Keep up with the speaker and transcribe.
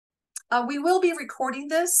We will be recording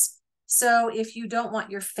this, so if you don't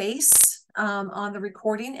want your face on the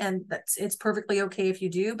recording, and it's perfectly okay if you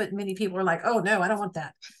do, but many people are like, oh no, I don't want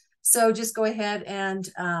that. So just go ahead and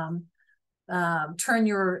turn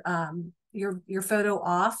your photo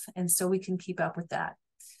off, and so we can keep up with that.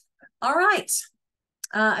 All right.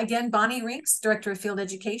 Again, Bonnie Rinks, Director of Field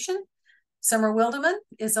Education. Summer Wildeman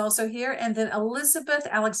is also here, and then Elizabeth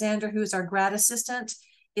Alexander, who's our grad assistant,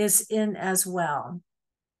 is in as well.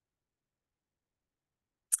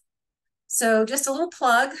 So just a little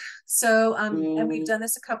plug. So, and we've done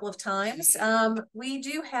this a couple of times. We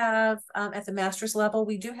do have, at the master's level,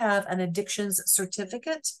 we do have an addictions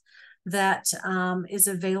certificate that is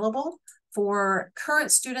available for current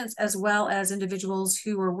students as well as individuals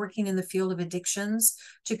who are working in the field of addictions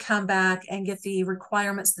to come back and get the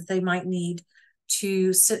requirements that they might need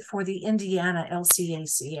to sit for the Indiana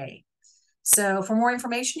LCACA. So for more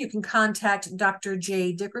information, you can contact Dr.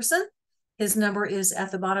 Jay Dickerson. His number is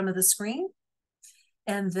at the bottom of the screen.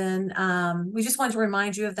 And then we just wanted to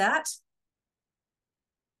remind you of that.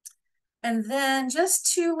 And then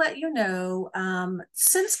just to let you know,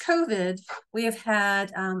 since COVID, we have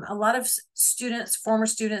had a lot of students, former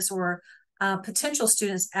students or potential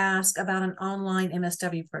students ask about an online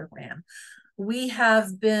MSW program. We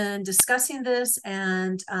have been discussing this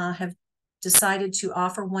and have decided to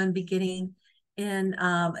offer one beginning in,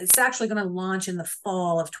 it's actually going to launch in the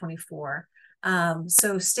fall of 24.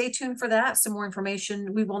 So stay tuned for that. Some more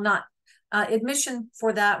information. We will not, admission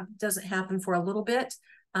for that doesn't happen for a little bit,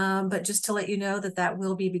 but just to let you know that that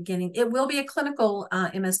will be beginning. It will be a clinical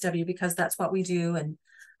MSW because that's what we do. And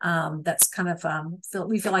that's kind of,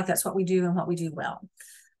 we feel like that's what we do and what we do well.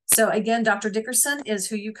 So again, Dr. Dickerson is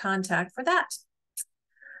who you contact for that.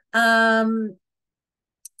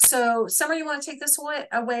 So Summer, you want to take this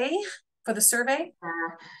away for the survey?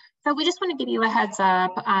 Sure. So we just want to give you a heads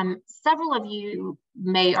up. Several of you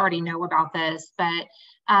may already know about this, but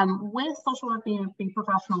with social work being a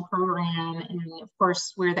pre-professional program, and of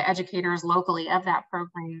course, we're the educators locally of that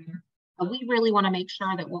program, we really want to make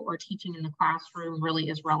sure that what we're teaching in the classroom really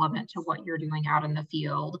is relevant to what you're doing out in the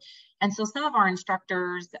field. And so some of our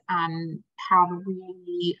instructors have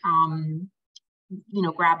really,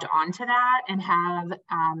 grabbed onto that and have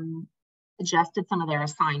adjusted some of their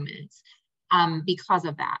assignments because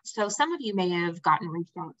of that. So some of you may have gotten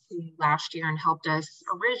reached out to last year and helped us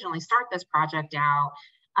originally start this project out.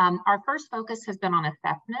 Our first focus has been on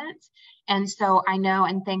assessment. And so I know,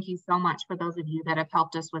 and thank you so much for those of you that have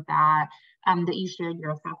helped us with that, that you shared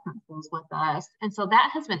your assessment tools with us. And so that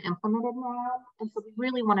has been implemented now. And so we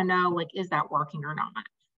really want to know, like, is that working or not?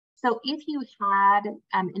 So if you had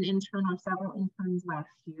an intern or several interns last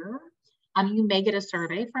year, you may get a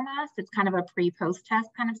survey from us. It's kind of a pre-post test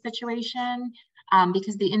kind of situation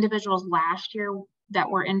because the individuals last year that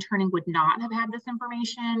were interning would not have had this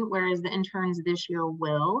information, whereas the interns this year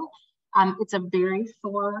will. It's a very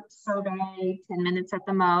short survey, 10 minutes at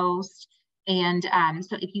the most. And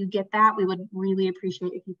so if you get that, we would really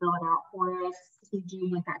appreciate if you fill it out for us. We do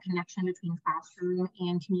want that connection between classroom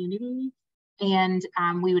and community. And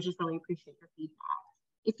we would just really appreciate your feedback.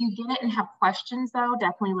 If you get it and have questions, though,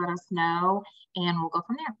 definitely let us know, and we'll go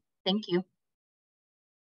from there. Thank you.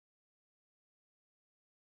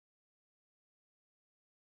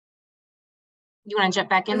 You want to jump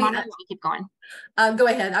back in, Monica? Or we keep going? Go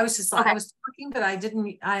ahead. I was just like, okay. I was talking, but I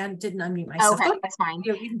didn't unmute myself. Okay, that's fine.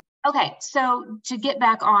 Okay, so to get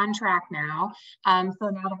back on track now, so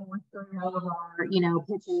now that we're through all of our,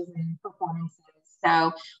 pitches and performances.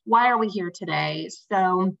 So why are we here today?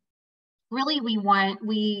 So really,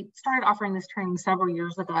 we started offering this training several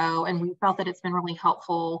years ago, and we felt that it's been really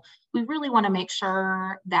helpful. We really want to make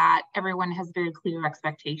sure that everyone has very clear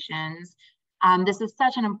expectations. This is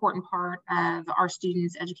such an important part of our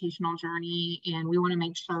students' educational journey, and we want to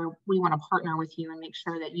make sure, we want to partner with you and make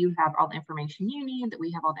sure that you have all the information you need, that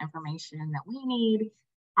we have all the information that we need.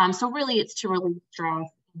 So really, it's to relieve stress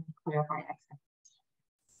and clarify expectations.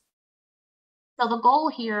 So the goal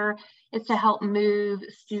here is to help move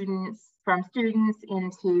from students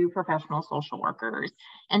into professional social workers,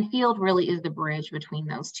 and field really is the bridge between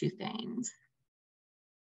those two things.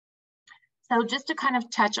 So just to kind of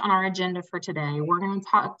touch on our agenda for today, we're going to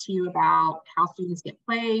talk to you about how students get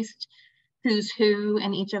placed, who's who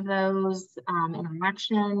in each of those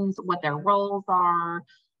interactions, what their roles are.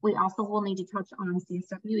 We also will need to touch on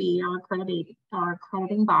CSWE, our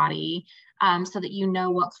accrediting body, so that you know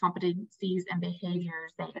what competencies and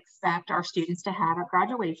behaviors they expect our students to have at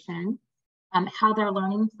graduation, how their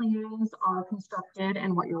learning plans are constructed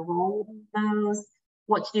and what your role will be in those.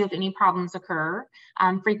 what to do if any problems occur,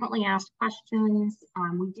 frequently asked questions.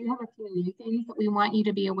 We do have a few new things that we want you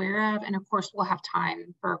to be aware of. And of course, we'll have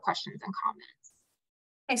time for questions and comments.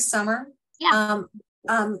 Hey, Summer. Yeah.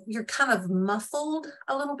 You're kind of muffled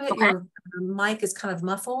a little bit. Okay. Your mic is kind of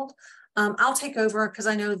muffled. I'll take over because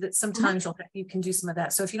I know that sometimes you can do some of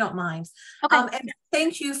that. So if you don't mind. Okay. And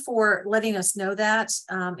thank you for letting us know that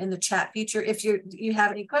in the chat feature. If you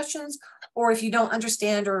have any questions, or if you don't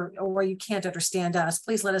understand or you can't understand us,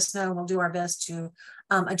 please let us know. We'll do our best to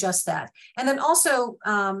adjust that. And then also,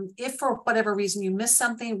 if for whatever reason you missed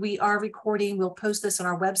something, we are recording. We'll post this on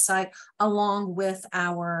our website along with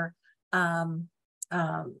our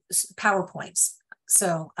PowerPoints.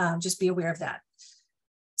 So just be aware of that.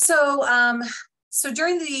 So, so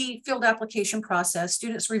during the field application process,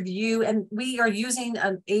 students review, and we are using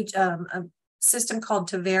a system called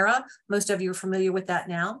Tavera. Most of you are familiar with that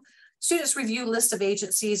now. Students review lists of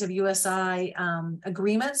agencies of USI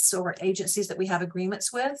agreements or agencies that we have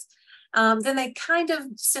agreements with. Then they kind of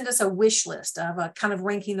send us a wish list of kind of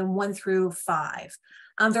ranking them 1 through 5.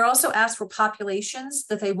 They're also asked for populations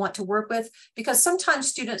that they want to work with, because sometimes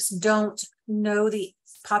students don't know the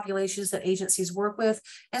populations that agencies work with.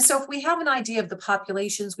 And so if we have an idea of the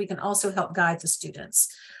populations, we can also help guide the students.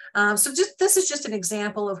 So this is just an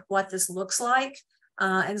example of what this looks like.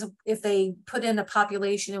 And if they put in a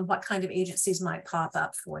population and what kind of agencies might pop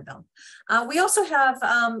up for them. We also have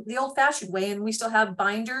the old-fashioned way, and we still have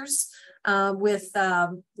binders with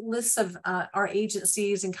lists of our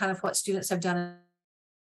agencies and kind of what students have done in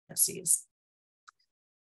agencies.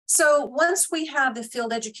 So once we have the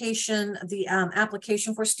field education, the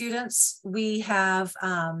application for students, we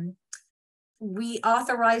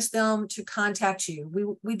authorize them to contact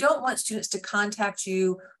you. We don't want students to contact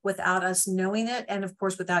you without us knowing it, and of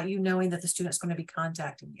course without you knowing that the student's going to be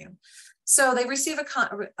contacting you. So they receive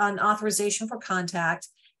an authorization for contact,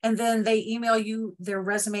 and then they email you their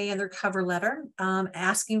resume and their cover letter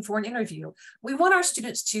asking for an interview. We want our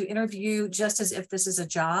students to interview just as if this is a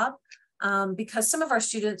job. Because some of our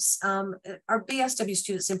students, our BSW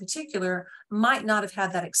students in particular, might not have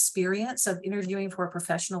had that experience of interviewing for a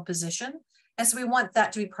professional position. And so we want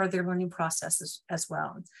that to be part of their learning process as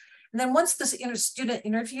well. And then once the student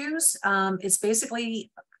interviews, it's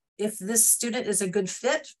basically if this student is a good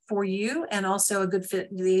fit for you and also a good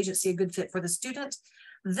fit, the agency, a good fit for the student,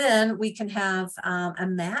 then we can have a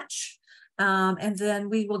match. And then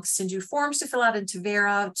we will send you forms to fill out in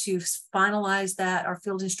Tavera to finalize that, our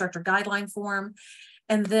field instructor guideline form.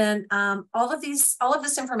 And then all of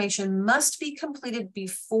this information must be completed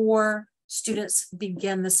before students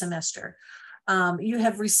begin the semester. Some of you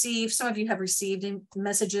have received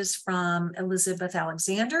messages from Elizabeth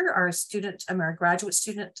Alexander, our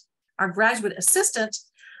graduate assistant,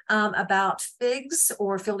 about FIGs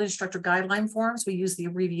or field instructor guideline forms. We use the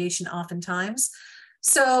abbreviation oftentimes.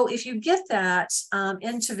 So if you get that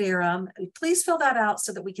in Tavera, please fill that out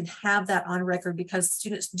so that we can have that on record, because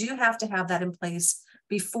students do have to have that in place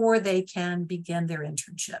before they can begin their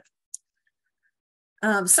internship.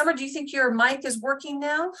 Summer, do you think your mic is working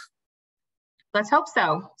now? Let's hope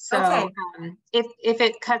so. So okay. If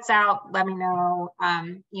it cuts out, let me know.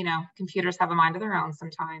 You know, computers have a mind of their own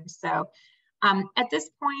sometimes. So at this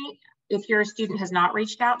point, if your student has not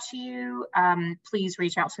reached out to you, please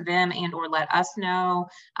reach out to them and or let us know,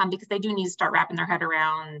 because they do need to start wrapping their head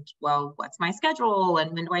around, well, what's my schedule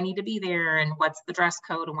and when do I need to be there and what's the dress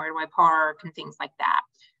code and where do I park and things like that.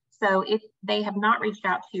 So if they have not reached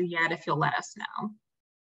out to you yet, if you'll let us know.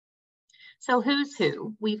 So who's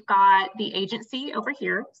who? We've got the agency over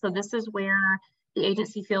here. So this is where the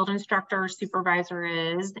agency field instructor supervisor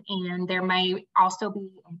is, and there may also be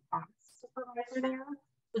a supervisor there.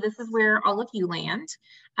 So this is where all of you land.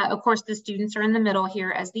 Of course, the students are in the middle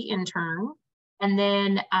here as the intern. And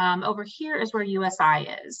then over here is where USI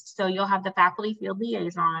is. So you'll have the faculty field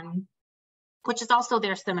liaison, which is also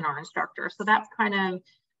their seminar instructor. So that's kind of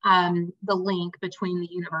the link between the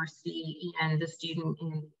university and the student.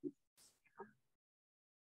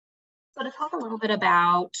 So to talk a little bit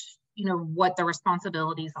about, you know, what the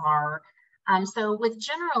responsibilities are. So with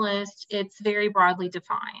generalist, it's very broadly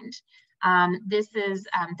defined. This is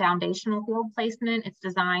foundational field placement. It's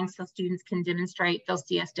designed so students can demonstrate those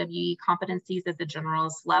CSWE competencies at the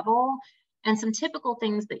generalist level. And some typical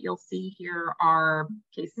things that you'll see here are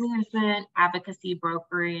case management, advocacy,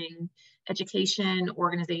 brokering, education,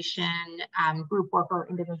 organization, group worker,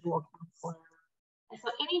 individual counselor. And so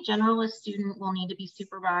any generalist student will need to be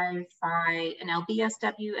supervised by an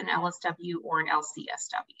LBSW, an LSW, or an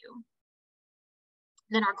LCSW.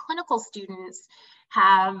 Then our clinical students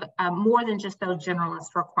have more than just those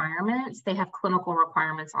generalist requirements. They have clinical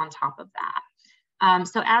requirements on top of that.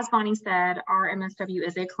 So as Bonnie said, our MSW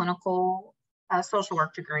is a clinical social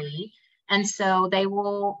work degree. And so they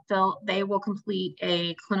will complete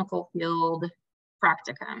a clinical field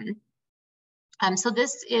practicum. So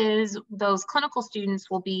this is, those clinical students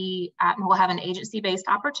will have an agency-based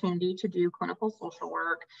opportunity to do clinical social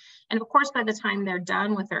work. And of course, by the time they're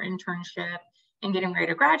done with their internship and getting ready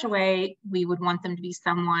to graduate, we would want them to be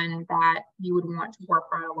someone that you would want to work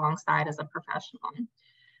right alongside as a professional.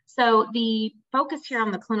 So the focus here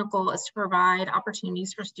on the clinical is to provide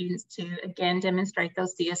opportunities for students to, again, demonstrate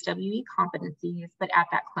those CSWE competencies, but at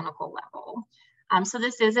that clinical level. So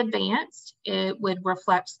this is advanced. It would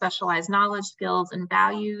reflect specialized knowledge, skills, and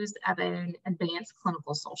values of an advanced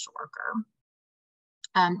clinical social worker.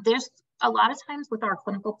 There's a lot of times with our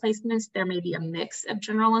clinical placements, there may be a mix of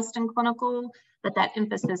generalist and clinical, but that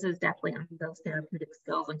emphasis is definitely on those therapeutic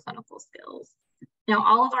skills and clinical skills. Now,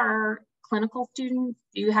 all of our clinical students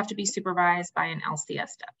do have to be supervised by an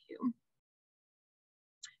LCSW.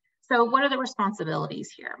 So what are the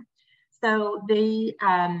responsibilities here? So they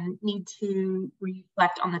need to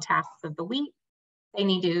reflect on the tasks of the week. They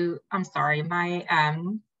need to, I'm sorry, my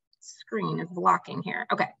screen is blocking here.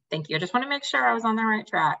 Okay, thank you. I just want to make sure I was on the right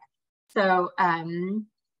track. So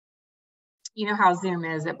you know how Zoom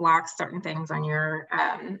is, it blocks certain things on your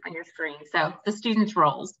screen. So the students'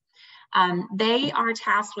 roles. They are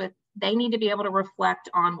tasked with, they need to be able to reflect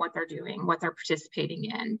on what they're doing, what they're participating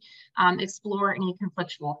in, explore any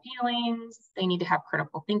conflictual feelings. They need to have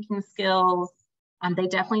critical thinking skills. They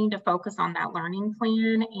definitely need to focus on that learning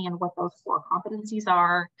plan and what those core competencies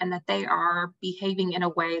are, and that they are behaving in a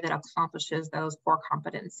way that accomplishes those core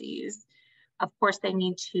competencies. Of course, they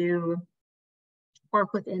need to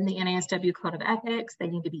work within the NASW Code of Ethics. They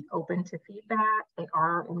need to be open to feedback. They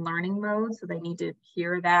are in learning mode, so they need to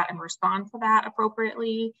hear that and respond to that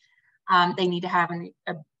appropriately. They need to have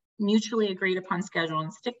a mutually agreed upon schedule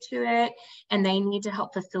and stick to it. And they need to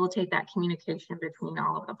help facilitate that communication between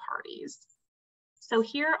all of the parties. So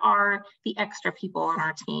here are the extra people on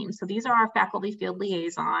our team. So these are our faculty field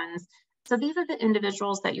liaisons. So these are the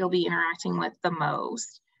individuals that you'll be interacting with the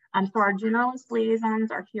most. So our generalist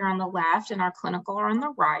liaisons are here on the left and our clinical are on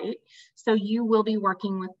the right. So you will be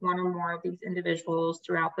working with one or more of these individuals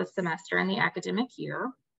throughout the semester and the academic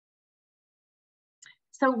year.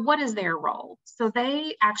 So what is their role? So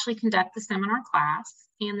they actually conduct the seminar class,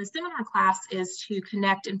 and the seminar class is to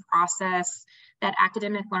connect and process that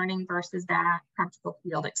academic learning versus that practical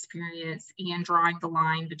field experience and drawing the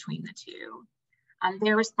line between the two.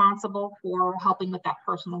 They're responsible for helping with that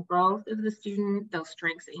personal growth of the student, those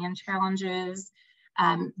strengths and challenges.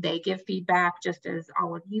 They give feedback just as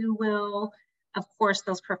all of you will. Of course,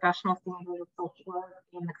 those professional standards of social work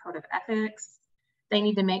and the code of ethics. They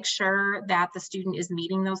need to make sure that the student is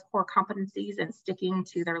meeting those core competencies and sticking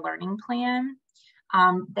to their learning plan.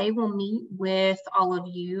 They will meet with all of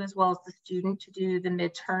you as well as the student to do the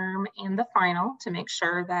midterm and the final to make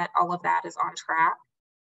sure that all of that is on track.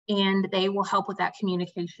 And they will help with that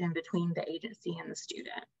communication between the agency and the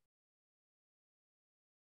student.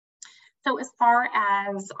 So as far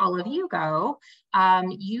as all of you go,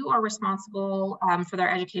 you are responsible for their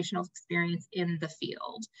educational experience in the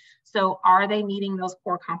field. So are they meeting those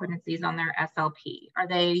core competencies on their SLP? Are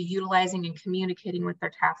they utilizing and communicating with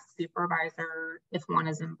their task supervisor if one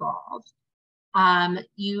is involved?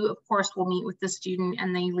 You, of course, will meet with the student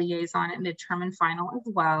and the liaison at midterm and final as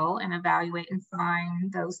well and evaluate and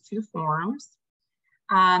sign those two forms.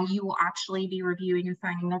 You will actually be reviewing and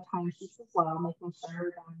signing their timesheets as well, making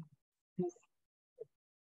sure that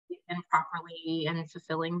and properly and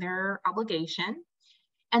fulfilling their obligation.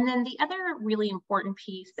 And then the other really important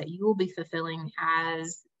piece that you will be fulfilling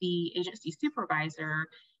as the agency supervisor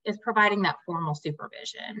is providing that formal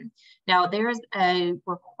supervision. Now, there's a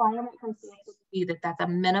requirement from CSWE that that's a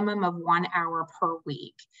minimum of 1 hour per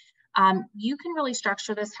week. You can really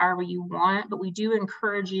structure this however you want, but we do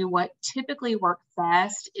encourage you, what typically works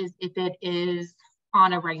best is if it is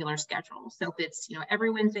on a regular schedule. So if it's, every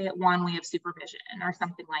Wednesday at 1, we have supervision or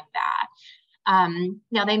something like that.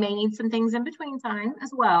 Now they may need some things in between time as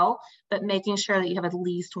well, but making sure that you have at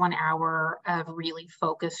least 1 hour of really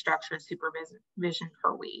focused, structured supervision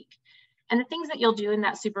per week. And the things that you'll do in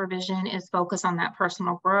that supervision is focus on that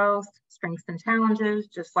personal growth, strengths and challenges,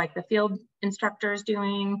 just like the field instructor is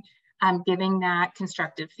doing, giving that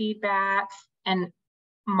constructive feedback and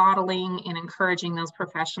modeling and encouraging those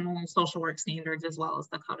professional and social work standards as well as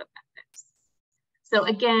the code of ethics. So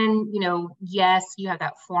again, yes, you have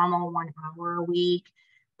that formal 1 hour a week,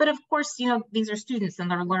 but of course, these are students and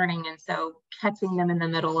they're learning. And so catching them in the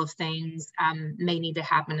middle of things may need to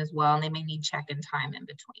happen as well. And they may need check-in time in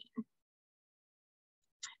between.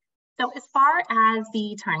 So as far as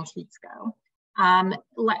the timesheets go,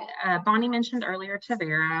 Bonnie mentioned earlier to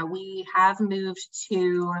Vera, we have moved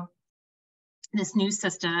to this new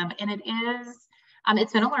system, and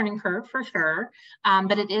it's been a learning curve for sure,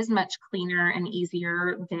 but it is much cleaner and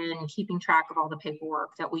easier than keeping track of all the paperwork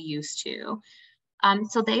that we used to.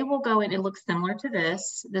 So they will go in, it looks similar to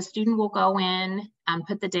this. The student will go in,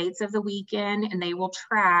 put the dates of the week in, and they will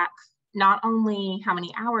track not only how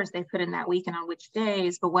many hours they put in that week and on which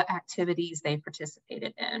days, but what activities they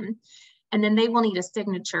participated in. And then they will need a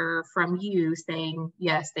signature from you saying,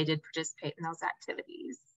 yes, they did participate in those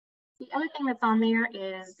activities. The other thing that's on there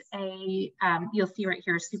is you'll see right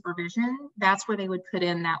here, supervision. That's where they would put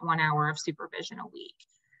in that 1 hour of supervision a week.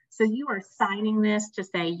 So you are signing this to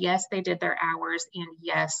say, yes, they did their hours, and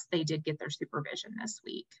yes, they did get their supervision this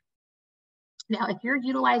week. Now, if you're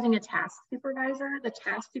utilizing a task supervisor, the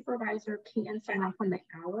task supervisor can sign off on the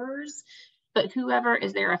hours, but whoever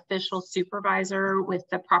is their official supervisor with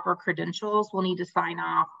the proper credentials will need to sign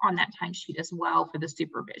off on that timesheet as well for the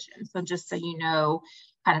supervision. So just so you know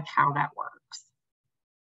kind of how that works.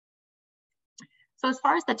 So as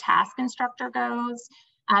far as the task instructor goes,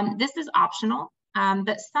 this is optional.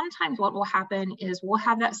 But sometimes what will happen is we'll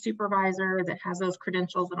have that supervisor that has those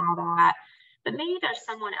credentials and all that, but maybe there's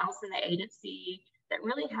someone else in the agency that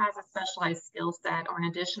really has a specialized skill set or an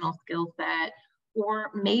additional skill set,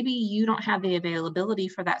 or maybe you don't have the availability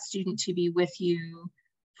for that student to be with you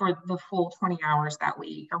for the full 20 hours that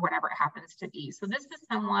week or whatever it happens to be. So this is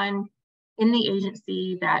someone in the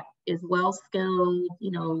agency that is well skilled,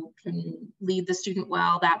 you know, can lead the student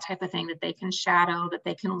well, that type of thing, that they can shadow, that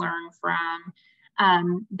they can learn from,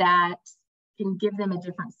 that can give them a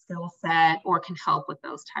different skill set or can help with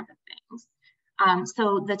those type of things.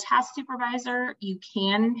 So the task supervisor, you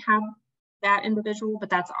can have that individual, but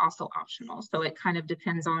that's also optional. So it kind of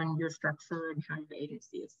depends on your structure and how your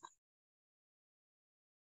agency is.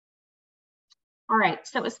 All right,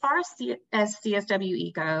 so as far as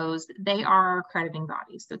CSWE goes, they are accrediting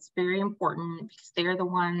bodies. So it's very important because they're the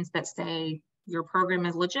ones that say your program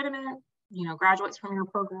is legitimate, you know, graduates from your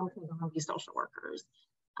program can go and be social workers.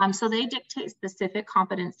 So they dictate specific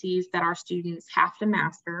competencies that our students have to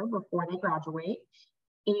master before they graduate.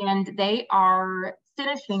 And they are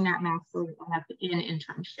finishing that master's up in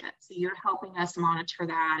internship. So you're helping us monitor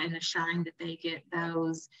that and assuring that they get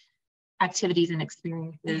those activities and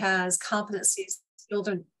experiences. It has competencies built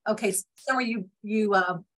in. Okay, Summer,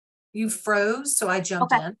 you froze, so I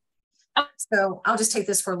jumped in. Oh. So I'll just take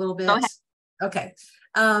this for a little bit. Go ahead. Okay.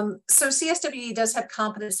 So CSWE does have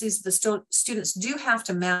competencies the students do have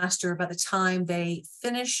to master by the time they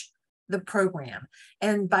finish the program.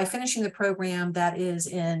 And by finishing the program, that is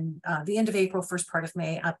in the end of April, first part of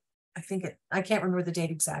May. I can't remember the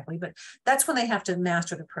date exactly, but that's when they have to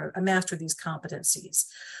master these competencies.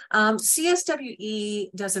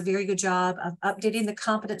 CSWE does a very good job of updating the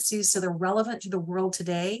competencies so they're relevant to the world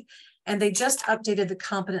today. And they just updated the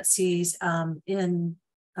competencies in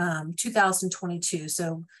 2022.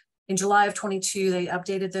 So in July of 22, they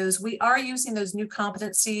updated those. We are using those new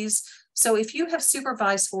competencies. So if you have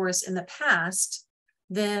supervised for us in the past,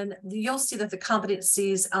 then you'll see that the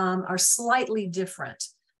competencies are slightly different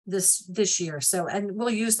this year. So, and we'll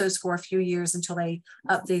use those for a few years until they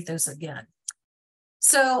update those again.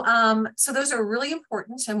 So, so those are really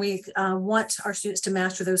important, and we want our students to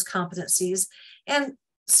master those competencies. And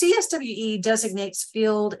CSWE designates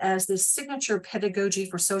field as the signature pedagogy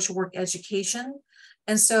for social work education.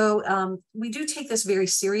 And so we do take this very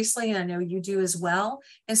seriously, and I know you do as well.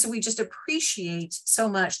 And so we just appreciate so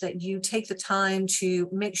much that you take the time to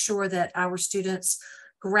make sure that our students,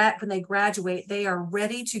 when they graduate, they are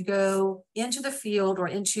ready to go into the field or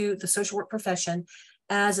into the social work profession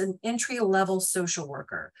as an entry-level social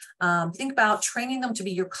worker. Think about training them to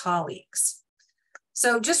be your colleagues.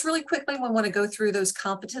 So just really quickly, we want to go through those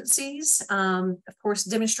competencies. Of course,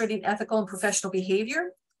 demonstrating ethical and professional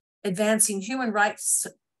behavior, advancing human rights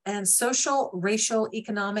and social, racial,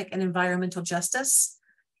 economic, and environmental justice,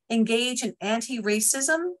 engage in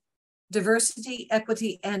anti-racism, diversity,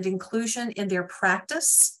 equity, and inclusion in their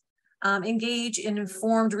practice, engage in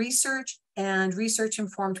informed research and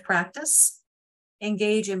research-informed practice,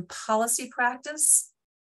 engage in policy practice,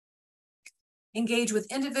 engage with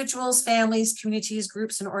individuals, families, communities,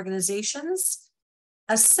 groups, and organizations,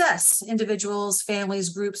 assess individuals, families,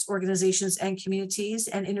 groups, organizations, and communities,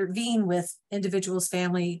 and intervene with individuals,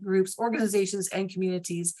 family, groups, organizations, and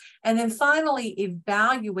communities. And then finally,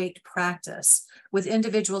 evaluate practice with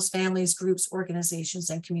individuals, families, groups, organizations,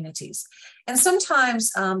 and communities. And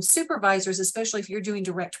sometimes supervisors, especially if you're doing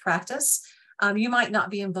direct practice, you might not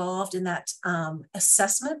be involved in that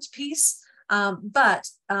assessment piece. But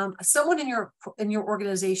someone in your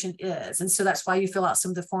organization is, and so that's why you fill out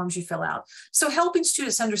some of the forms you fill out. So helping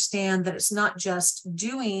students understand that it's not just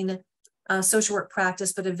doing social work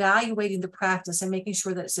practice, but evaluating the practice and making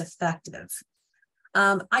sure that it's effective.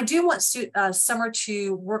 I do want Summer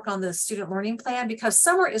to work on the student learning plan, because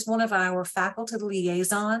Summer is one of our faculty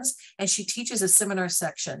liaisons and she teaches a seminar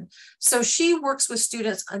section. So she works with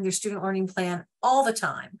students on their student learning plan all the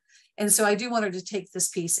time. And so I do want her to take this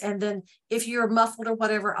piece. And then if you're muffled or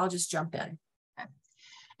whatever, I'll just jump in.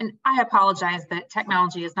 And I apologize that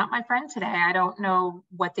technology is not my friend today. I don't know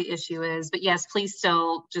what the issue is, but yes, please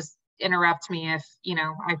still just interrupt me if, you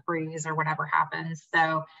know, I freeze or whatever happens.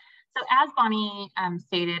 So as Bonnie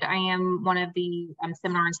stated, I am one of the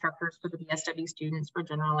seminar instructors for the BSW students for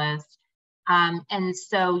generalists. And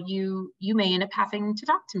so you may end up having to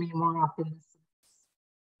talk to me more often.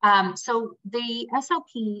 So the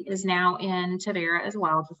SLP is now in Tavera as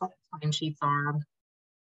well, just like the timesheets are.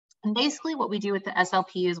 And basically what we do with the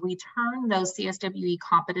SLP is we turn those CSWE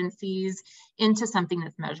competencies into something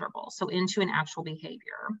that's measurable, so into an actual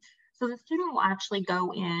behavior. So the student will actually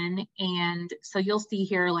go in, and so you'll see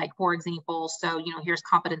here, like, for example, so, you know, here's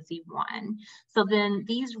competency 1. So then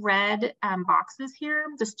these red boxes here,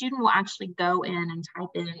 the student will actually go in and type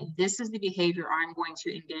in, this is the behavior I'm going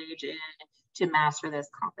to engage in to master this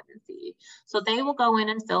competency. So they will go in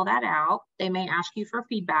and fill that out. They may ask you for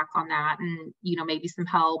feedback on that and, you know, maybe some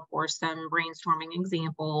help or some brainstorming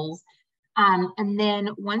examples. And then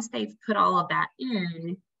once they've put all of that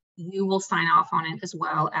in, you will sign off on it as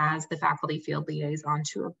well as the faculty field liaison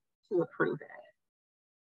to approve it.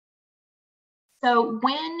 So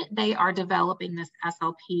when they are developing this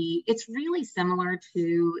SLP, it's really similar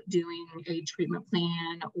to doing a treatment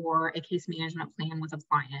plan or a case management plan with a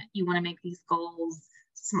client. You want to make these goals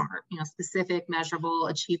SMART, you know, specific, measurable,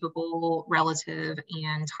 achievable, relative,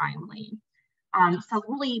 and timely. So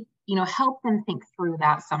really, you know, help them think through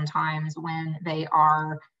that sometimes when they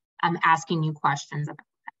are asking you questions about that.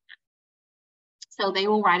 So they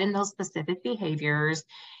will write in those specific behaviors.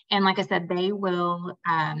 And like I said, they will,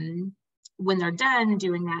 when they're done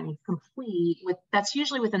doing that and it's complete, that's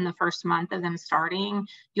usually within the first month of them starting,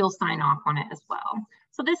 you'll sign off on it as well.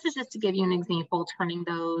 So this is just to give you an example, turning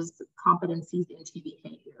those competencies into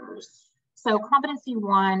behaviors. So competency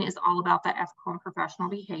 1 is all about that ethical and professional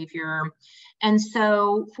behavior. And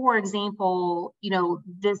so, for example, you know,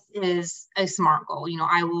 this is a SMART goal. You know,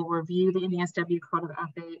 I will review the NASW Code of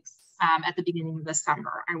Ethics at the beginning of the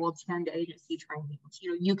summer. I will attend agency trainings. You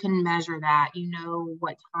know, you can measure that. You know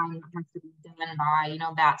what time it has to be done by, you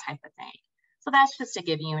know, that type of thing. So that's just to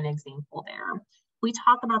give you an example there. We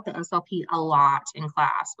talk about the SLP a lot in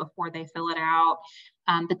class before they fill it out.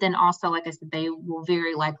 But then also, like I said, they will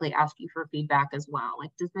very likely ask you for feedback as well.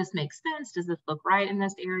 Like, does this make sense? Does this look right in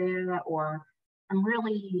this area? Or I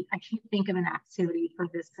can't think of an activity for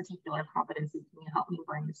this particular competency. Can you help me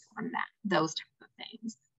brainstorm that? Those types of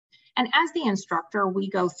things. And as the instructor, we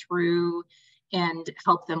go through and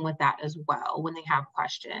help them with that as well when they have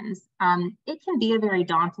questions. It can be a very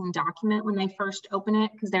daunting document when they first open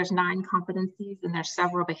it because there's 9 competencies and there's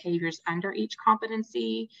several behaviors under each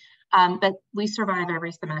competency, but we survive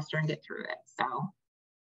every semester and get through it. So, all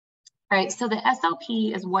right, so the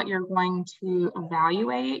SLP is what you're going to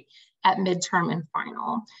evaluate at midterm and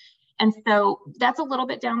final. And so that's a little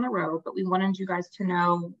bit down the road, but we wanted you guys to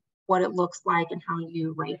know what it looks like and how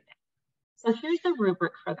you rate it. So here's the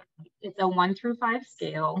rubric for that. It's a 1 through 5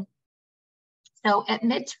 scale. So at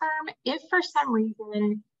midterm, if for some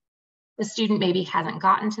reason the student maybe hasn't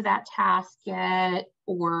gotten to that task yet,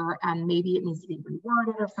 or maybe it needs to be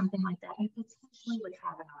reworded or something like that, you potentially would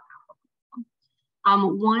have an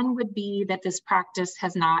outcome. 1 would be that this practice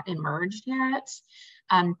has not emerged yet.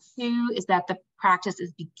 2 is that the practice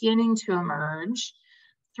is beginning to emerge.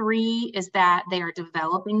 3 is that they are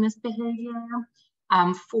developing this behavior.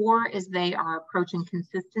 4 is they are approaching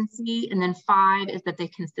consistency, and then 5 is that they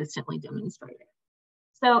consistently demonstrate it.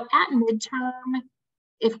 So at midterm,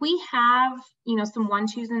 if we have, you know, some 1,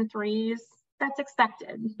 2s, and 3s, that's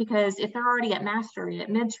expected, because if they're already at mastery at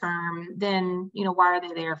midterm, then, you know, why are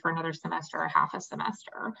they there for another semester or half a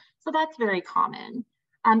semester? So that's very common.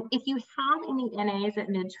 If you have any NAs at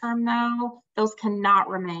midterm, though, those cannot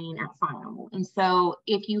remain at final. And so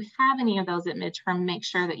if you have any of those at midterm, make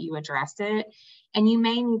sure that you address it. And you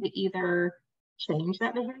may need to either change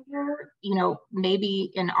that behavior, you know,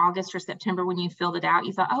 maybe in August or September when you filled it out,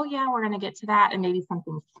 you thought, oh yeah, we're going to get to that, and maybe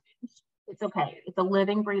something's changed. It's okay. It's a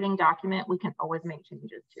living, breathing document. We can always make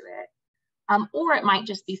changes to it. Or it might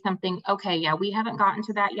just be something, okay, yeah, we haven't gotten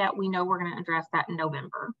to that yet. We know we're going to address that in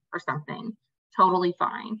November or something. Totally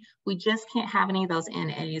fine. We just can't have any of those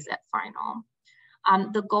NAs at final.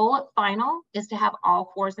 The goal at final is to have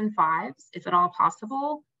all 4s and 5s, if at all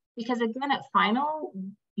possible, because again, at final,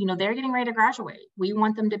 you know, they're getting ready to graduate. We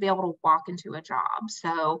want them to be able to walk into a job.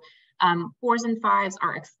 So 4s and 5s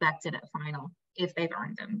are expected at final if they've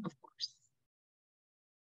earned them, of course.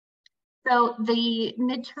 So the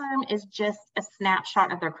midterm is just a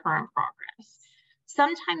snapshot of their current progress.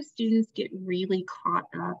 Sometimes students get really caught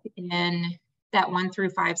up in that 1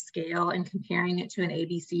 through 5 scale and comparing it to an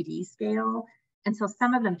ABCD scale. And so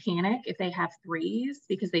some of them panic if they have 3s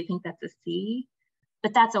because they think that's a C,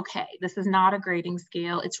 but that's okay. This is not a grading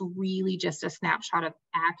scale. It's really just a snapshot of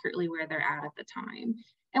accurately where they're at the time.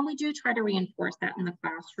 And we do try to reinforce that in the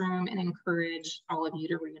classroom and encourage all of you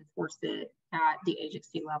to reinforce it at the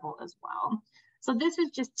agency level as well. So this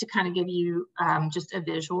is just to kind of give you just a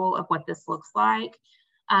visual of what this looks like.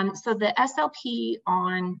 So the SLP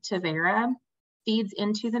on Tavera feeds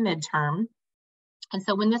into the midterm. And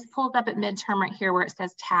so when this pulls up at midterm right here where it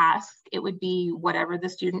says task, it would be whatever the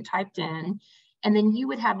student typed in. And then you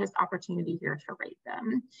would have this opportunity here to rate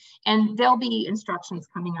them. And there'll be instructions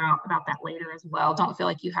coming out about that later as well. Don't feel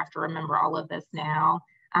like you have to remember all of this now,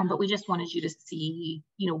 but we just wanted you to see,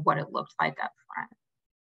 you know, what it looked like up front.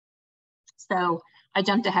 So I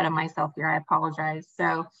jumped ahead of myself here, I apologize.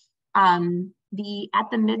 So at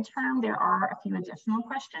the midterm, there are a few additional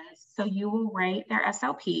questions. So you will rate their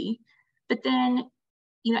SLP, but then,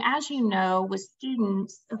 you know, as you know, with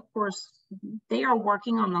students, of course, they are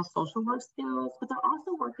working on those social work skills, but they're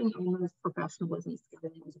also working on those professionalism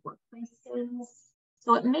skills, those workplace skills.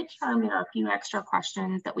 So at midterm, there are a few extra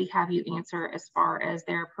questions that we have you answer as far as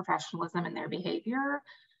their professionalism and their behavior.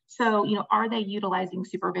 So, you know, are they utilizing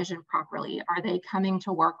supervision properly? Are they coming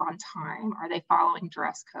to work on time? Are they following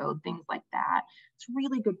dress code? Things like that. It's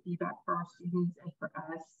really good feedback for our students and for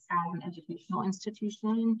us as an educational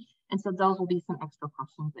institution. And so those will be some extra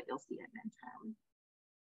questions that you'll see at midterm.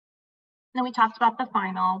 Then we talked about the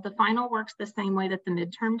final. The final works the same way that the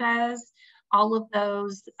midterm does. All of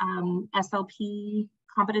those SLP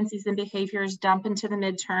competencies and behaviors dump into the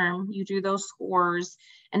midterm. You do those scores.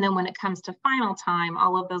 And then when it comes to final time,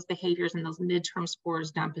 all of those behaviors and those midterm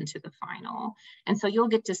scores dump into the final. And so you'll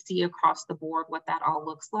get to see across the board what that all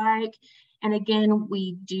looks like. And again,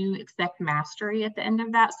 we do expect mastery at the end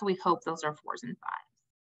of that. So we hope those are 4s and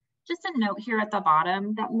 5s. Just a note here at the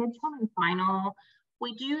bottom, that midterm and final,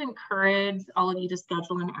 we do encourage all of you to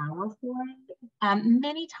schedule an hour for it.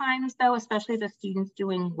 Many times though, especially the students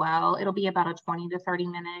doing well, it'll be about a 20 to 30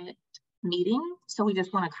 minute meeting. So we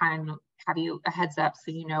just want to kind of have you a heads up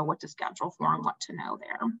so you know what to schedule for and what to know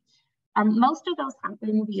there. Most of those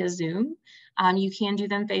happen via Zoom. You can do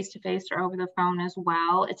them face-to-face or over the phone as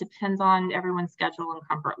well. It depends on everyone's schedule and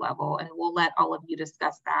comfort level, and we'll let all of you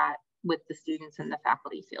discuss that with the students and the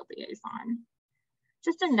faculty field liaison.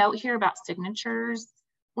 Just a note here about signatures.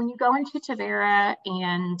 When you go into Tavera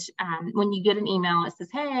and when you get an email, it says,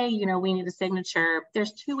 hey, you know, we need a signature.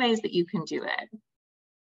 There's 2 ways that you can do it.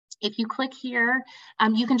 If you click here,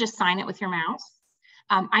 you can just sign it with your mouse.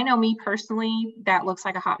 I know me personally, that looks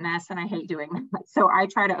like a hot mess and I hate doing that. So I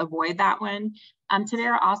try to avoid that one.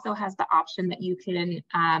 Tavera also has the option that you can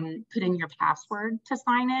put in your password to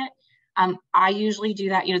sign it. I usually do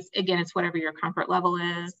that. You know, again, it's whatever your comfort level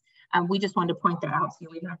is. We just wanted to point that out to you.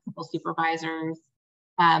 We had a couple supervisors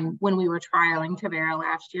when we were trialing Tavera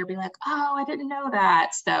last year, be like, oh, I didn't know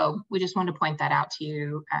that. So we just wanted to point that out to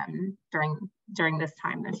you during this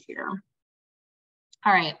time this year.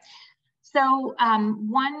 All right. So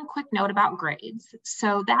one quick note about grades.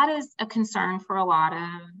 So that is a concern for a lot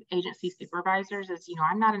of agency supervisors is, you know,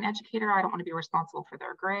 I'm not an educator. I don't want to be responsible for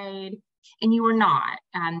their grade. And you are not.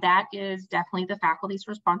 That is definitely the faculty's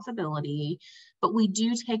responsibility, but we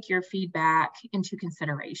do take your feedback into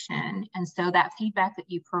consideration. And so that feedback that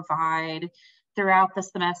you provide throughout the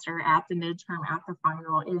semester, at the midterm, at the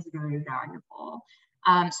final is very valuable.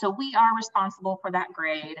 So we are responsible for that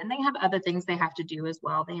grade, and they have other things they have to do as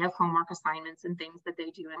well. They have homework assignments and things that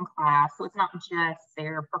they do in class. So it's not just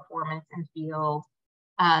their performance in field.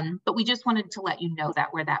 But we just wanted to let you know that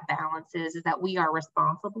where that balance is that we are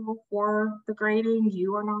responsible for the grading,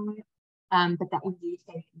 you are not, but that we do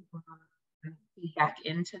take feedback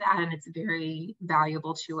into that, and it's very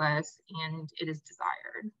valuable to us and it is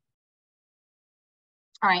desired.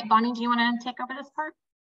 All right, Bonnie, do you want to take over this part?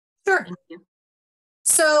 Sure. Thank you.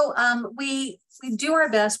 So we do our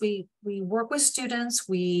best. We work with students.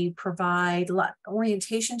 We provide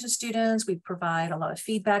orientation to students. We provide a lot of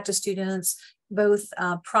feedback to students, both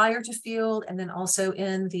prior to field and then also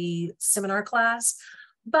in the seminar class.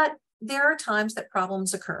 But there are times that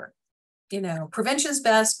problems occur. You know, prevention is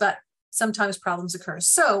best, but sometimes problems occur.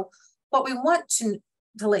 So what we want to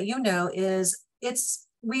let you know is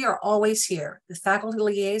we are always here. The faculty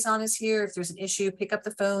liaison is here. If there's an issue, pick up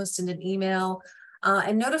the phone, send an email,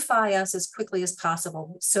 and notify us as quickly as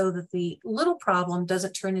possible so that the little problem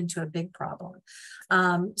doesn't turn into a big problem.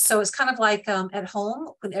 So it's kind of like at home,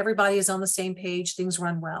 when everybody is on the same page, things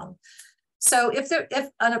run well. So if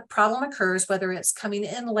a problem occurs, whether it's coming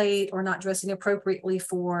in late or not dressing appropriately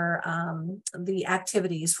for the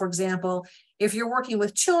activities, for example, if you're working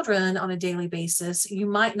with children on a daily basis, you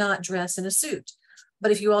might not dress in a suit.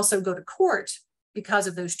 But if you also go to court because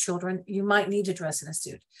of those children, you might need to dress in a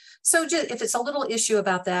suit. So just, if it's a little issue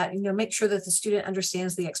about that, make sure that the student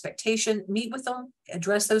understands the expectation, meet with them,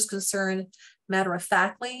 address those concerns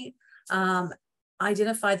matter-of-factly,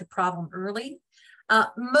 identify the problem early.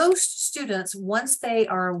 Most students, once they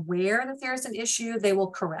are aware that there's an issue, they will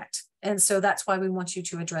correct. And so that's why we want you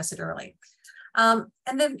to address it early. And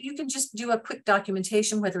then you can just do a quick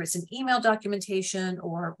documentation, whether it's an email documentation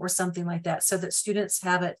or something like that, so that students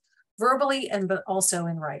have it verbally but also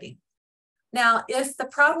in writing. Now, if the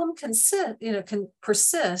problem can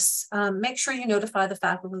persist, make sure you notify the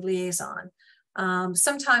faculty liaison.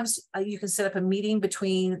 Sometimes you can set up a meeting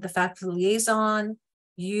between the faculty liaison,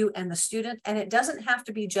 you and the student, and it doesn't have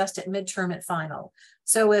to be just at midterm at final.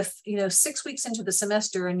 So if 6 weeks into the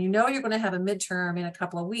semester and you're going to have a midterm in a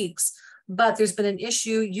couple of weeks, but there's been an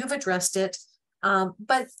issue, you've addressed it,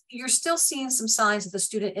 but you're still seeing some signs that the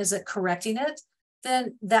student isn't correcting it,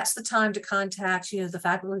 then that's the time to contact the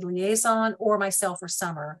faculty liaison or myself or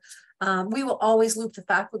Summer. We will always loop the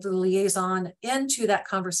faculty liaison into that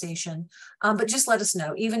conversation, but just let us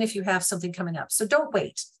know, even if you have something coming up. So don't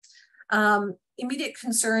wait. Immediate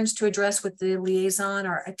concerns to address with the liaison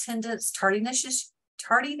are attendance, tardiness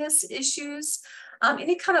issues,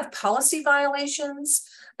 any kind of policy violations.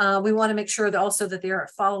 We want to make sure that also that they are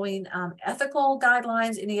following ethical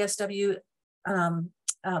guidelines, NESW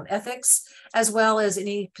ethics, as well as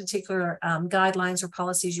any particular guidelines or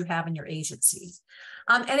policies you have in your agency.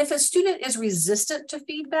 And if a student is resistant to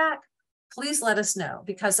feedback, please let us know,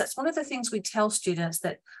 because that's one of the things we tell students,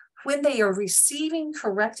 that when they are receiving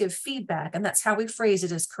corrective feedback, and that's how we phrase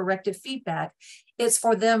it, as corrective feedback, it's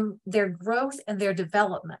for them, their growth and their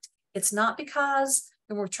development. It's not because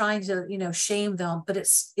we're trying to, shame them, but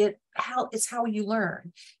it's how you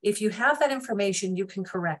learn. If you have that information, you can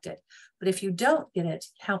correct it. But if you don't get it,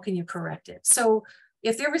 how can you correct it? So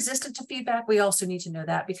if they're resistant to feedback, we also need to know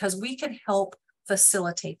that, because we can help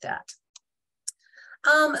facilitate that.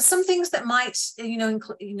 Some things that might,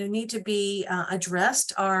 need to be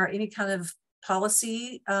addressed are any kind of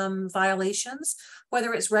policy violations,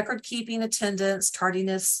 whether it's record keeping, attendance,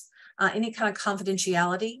 tardiness, any kind of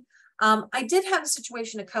confidentiality. I did have a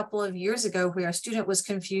situation a couple of years ago where a student was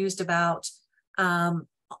confused about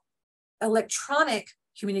electronic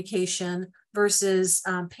communication versus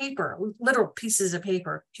paper, literal pieces of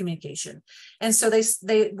paper communication. And so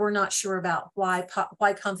they were not sure about why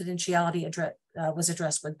confidentiality was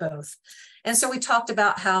addressed with both. And so we talked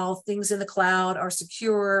about how things in the cloud are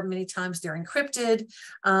secure. Many times they're encrypted,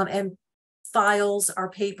 and files are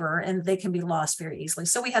paper and they can be lost very easily.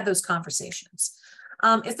 So we had those conversations.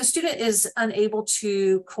 If the student is unable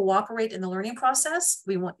to cooperate in the learning process,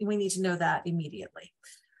 we need to know that immediately.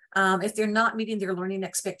 If they're not meeting their learning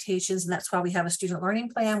expectations, and that's why we have a student learning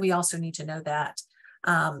plan, we also need to know that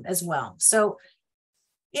as well. So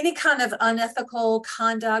any kind of unethical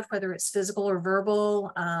conduct, whether it's physical or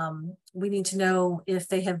verbal, we need to know if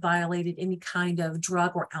they have violated any kind of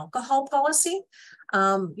drug or alcohol policy.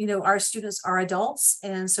 Our students are adults,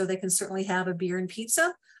 and so they can certainly have a beer and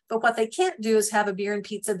pizza, but what they can't do is have a beer and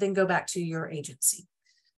pizza, then go back to your agency.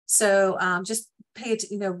 So just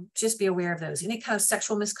just be aware of those, any kind of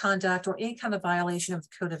sexual misconduct or any kind of violation of the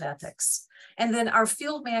code of ethics. And then our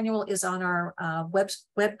field manual is on our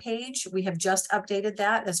web page. We have just updated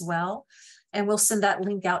that as well. And we'll send that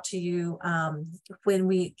link out to you when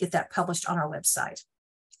we get that published on our website.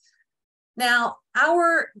 Now,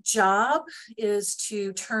 our job is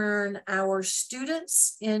to turn our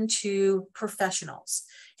students into professionals.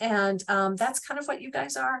 And that's kind of what you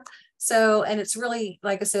guys are. So, and it's really,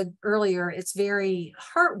 like I said earlier, it's very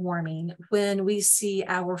heartwarming when we see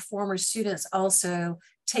our former students also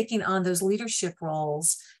taking on those leadership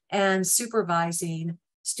roles and supervising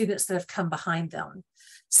students that have come behind them.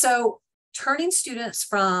 So turning students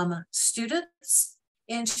from students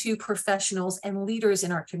into professionals and leaders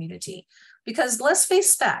in our community, because let's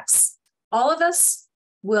face facts, all of us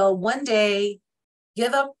will one day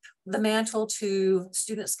give up the mantle to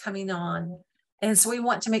students coming on. And so we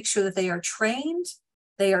want to make sure that they are trained,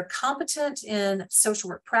 they are competent in social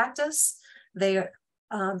work practice, they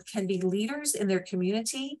can be leaders in their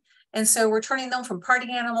community. And so we're turning them from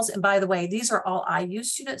party animals. And by the way, these are all IU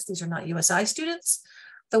students. These are not USI students.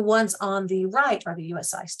 The ones on the right are the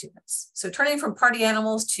USI students. So turning from party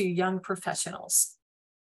animals to young professionals.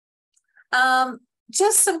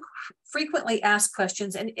 Just some frequently asked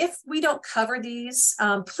questions. And if we don't cover these,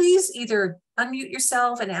 please either unmute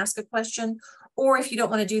yourself and ask a question, or if you don't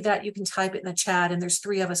want to do that, you can type it in the chat. And there's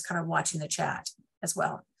 3 of us kind of watching the chat as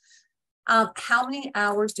well. How many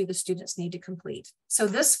hours do the students need to complete? So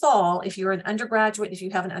this fall, if you're an undergraduate, if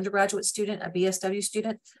you have an undergraduate student, a BSW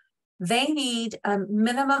student, they need a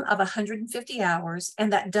minimum of 150 hours,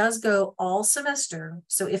 and that does go all semester.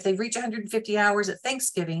 So if they reach 150 hours at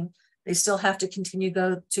Thanksgiving, they still have to continue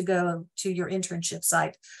to go to your internship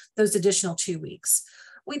site those additional 2 weeks.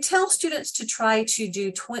 We tell students to try to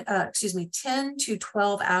do 10 to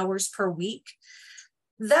 12 hours per week.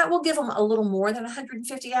 That will give them a little more than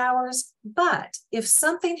 150 hours. But if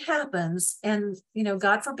something happens and,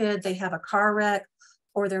 God forbid, they have a car wreck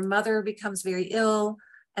or their mother becomes very ill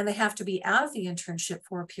and they have to be out of the internship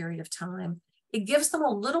for a period of time, it gives them a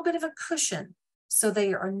little bit of a cushion so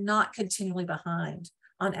they are not continually behind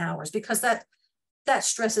on hours, because that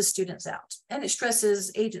stresses students out, and it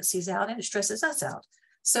stresses agencies out, and it stresses us out.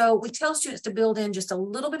 So we tell students to build in just a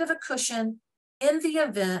little bit of a cushion in the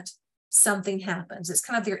event something happens. It's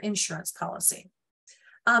kind of their insurance policy.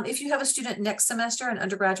 If you have a student next semester, an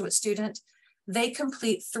undergraduate student, they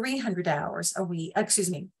complete 300 hours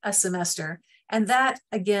a semester. And that,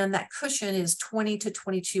 again, that cushion is 20 to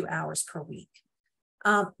 22 hours per week.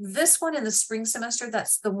 This one in the spring semester,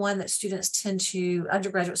 that's the one that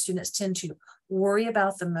undergraduate students tend to worry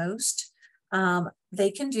about the most.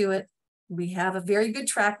 They can do it. We have a very good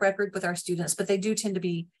track record with our students, but they do tend to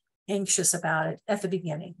be anxious about it at the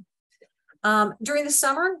beginning. During the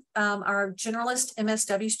summer, our generalist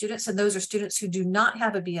MSW students, and those are students who do not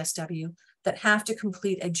have a BSW that have to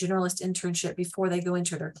complete a generalist internship before they go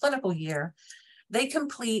into their clinical year, they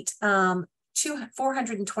complete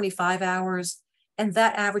 425 hours, and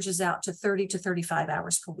that averages out to 30 to 35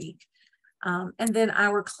 hours per week. And then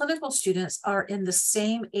our clinical students are in the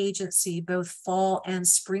same agency, both fall and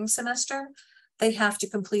spring semester. They have to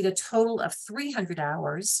complete a total of 300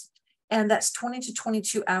 hours, and that's 20 to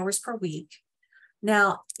 22 hours per week.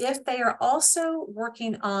 Now, if they are also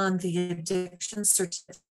working on the addiction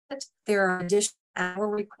certificate, there are additional hour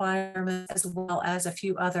requirements as well as a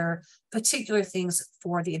few other particular things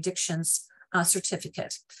for the addictions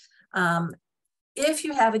certificate. If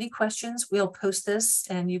you have any questions, we'll post this,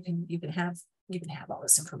 and you can have all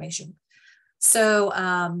this information. So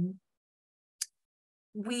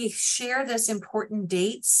we share this important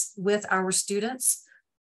dates with our students.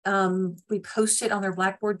 We post it on their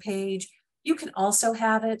Blackboard page. You can also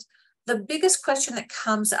have it. The biggest question that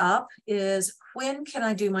comes up is, when can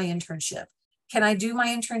I do my internship? Can I do my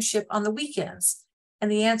internship on the weekends?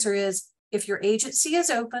 And the answer is, if your agency is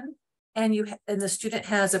open and the student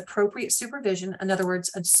has appropriate supervision, in other words,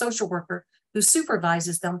 a social worker who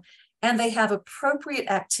supervises them, and they have appropriate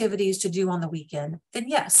activities to do on the weekend, then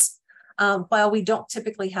yes. While we don't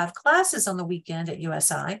typically have classes on the weekend at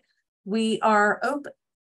USI, we are open.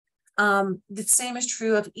 The same is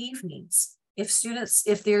true of evenings.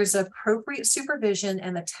 If there's appropriate supervision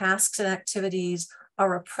and the tasks and activities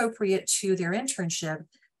are appropriate to their internship,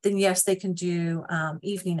 then yes, they can do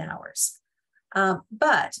evening hours.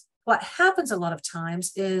 But what happens a lot of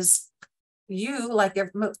times is like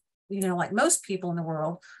most people in the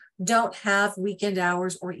world, don't have weekend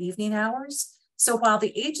hours or evening hours. So while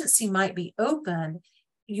the agency might be open,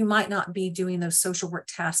 you might not be doing those social work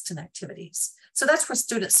tasks and activities. So that's where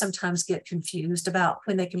students sometimes get confused about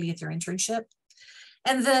when they can be at their internship.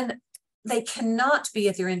 And then they cannot be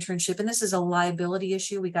at their internship. And this is a liability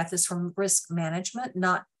issue. We got this from risk management,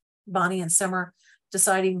 not Bonnie and Summer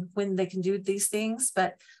deciding when they can do these things.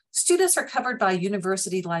 But students are covered by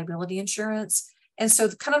university liability insurance. And so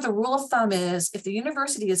kind of the rule of thumb is, if the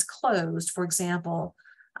university is closed, for example,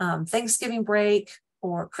 Thanksgiving break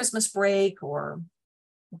or Christmas break or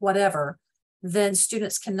whatever, then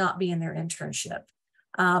students cannot be in their internship.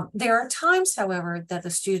 There are times, however, that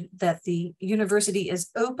the university is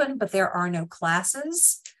open, but there are no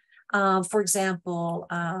classes. For example,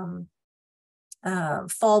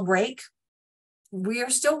 fall break, we are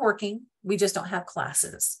still working, we just don't have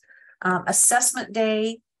classes. Assessment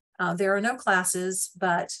day, there are no classes,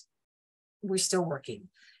 but we're still working.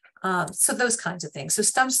 So those kinds of things. So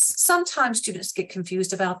sometimes students get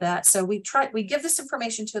confused about that. So we give this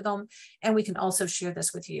information to them, and we can also share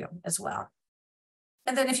this with you as well.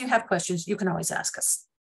 And then if you have questions, you can always ask us.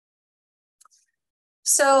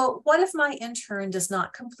 So what if my intern does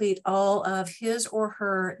not complete all of his or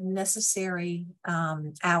her necessary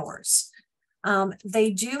hours?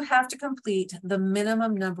 They do have to complete the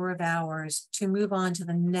minimum number of hours to move on to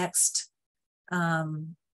the next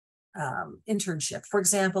internship. For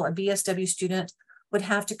example, a BSW student would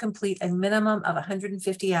have to complete a minimum of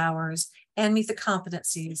 150 hours and meet the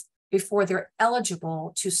competencies before they're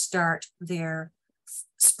eligible to start their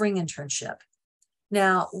spring internship.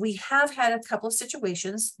 Now, we have had a couple of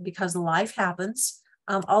situations because life happens.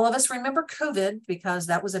 All of us remember COVID because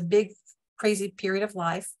that was a big, crazy period of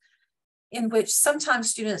life in which sometimes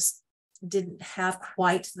students didn't have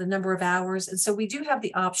quite the number of hours. And so we do have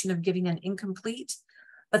the option of giving an incomplete,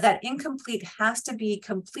 but that incomplete has to be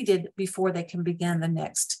completed before they can begin the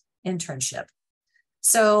next internship.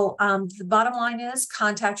 So the bottom line is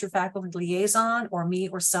contact your faculty liaison or me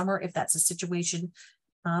or Summer if that's a situation.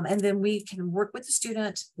 And then we can work with the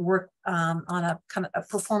student, work on a kind of a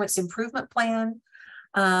performance improvement plan.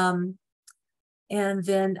 And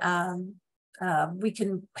then we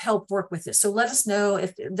can help work with this. So let us know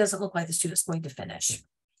if it doesn't look like the student's going to finish.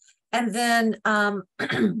 And then are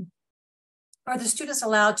the students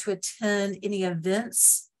allowed to attend any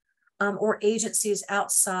events or agencies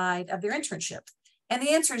outside of their internship? And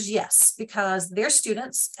the answer is yes, because they're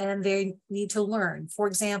students and they need to learn. For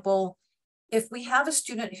example, if we have a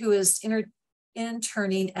student who is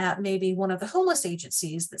interning at maybe one of the homeless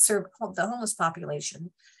agencies that serve the homeless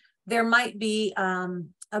population, there might be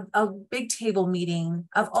a big table meeting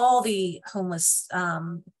of all the homeless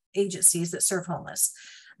agencies that serve homeless.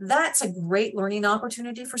 That's a great learning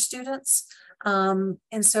opportunity for students. And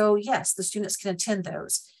so, yes, the students can attend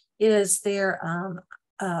those. Is there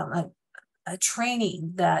a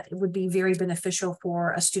training that would be very beneficial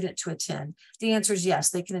for a student to attend? The answer is yes,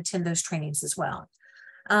 they can attend those trainings as well.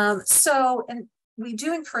 And we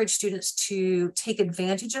do encourage students to take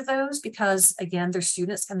advantage of those because, again, they're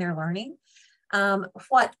students and they're learning.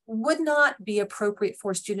 What would not be appropriate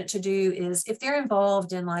for a student to do is if they're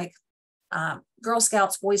involved in like Girl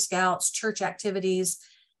Scouts, Boy Scouts, church activities,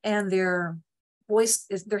 and they're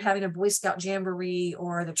having a Boy Scout jamboree,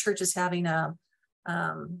 or the church is having a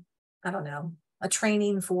I don't know, a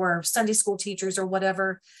training for Sunday school teachers or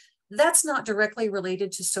whatever, that's not directly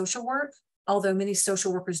related to social work, although many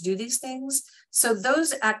social workers do these things. So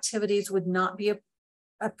those activities would not be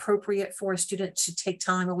appropriate for a student to take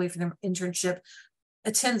time away from their internship,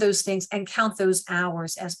 attend those things, and count those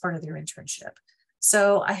hours as part of their internship.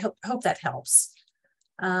 So I hope that helps.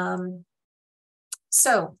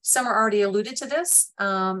 So Summer already alluded to this.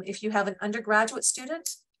 If you have an undergraduate student,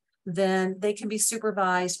 then they can be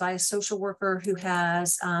supervised by a social worker who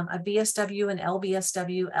has a BSW, an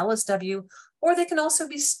LBSW, LSW, or they can also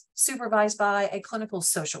be supervised by a clinical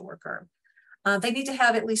social worker. They need to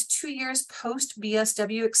have at least 2 years post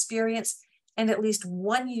BSW experience and at least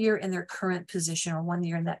 1 year in their current position or 1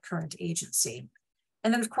 year in that current agency.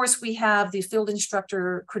 And then of course we have the field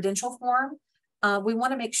instructor credential form. We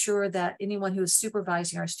want to make sure that anyone who is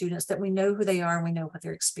supervising our students, that we know who they are and we know what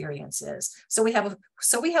their experience is. So we have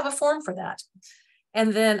a form for that.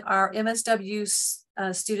 And then our MSW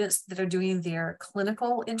students that are doing their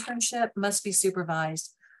clinical internship must be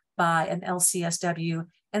supervised by an LCSW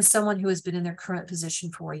and someone who has been in their current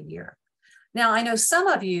position for a year. Now, I know some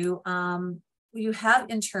of you, you have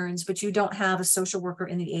interns, but you don't have a social worker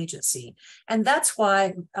in the agency. And that's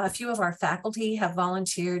why a few of our faculty have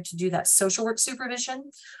volunteered to do that social work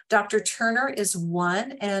supervision. Dr. Turner is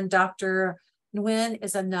one and Dr. Nguyen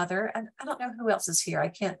is another. And I don't know who else is here. I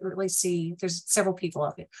can't really see, there's several people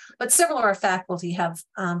up here, but several of our faculty have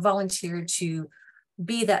volunteered to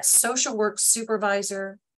be that social work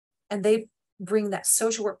supervisor, and they bring that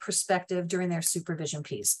social work perspective during their supervision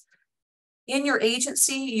piece. In your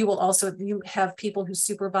agency, you have people who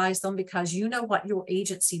supervise them because you know what your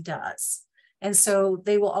agency does. And so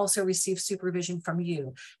they will also receive supervision from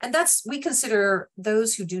you. And we consider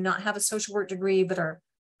those who do not have a social work degree but are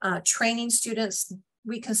training students,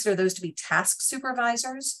 we consider those to be task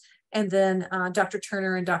supervisors. And then Dr.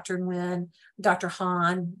 Turner and Dr. Nguyen, Dr.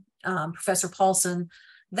 Han, Professor Paulson,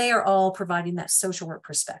 they are all providing that social work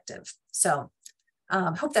perspective. So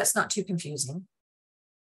hope that's not too confusing.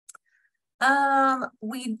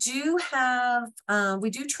 We do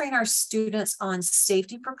train our students on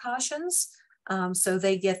safety precautions. So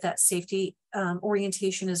they get that safety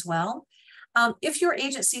orientation as well. If your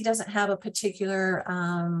agency doesn't have a particular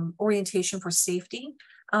orientation for safety,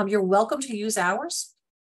 you're welcome to use ours.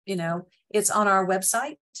 You know, it's on our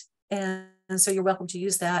website. And so you're welcome to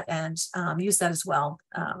use that and use that as well.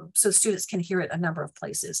 So students can hear it a number of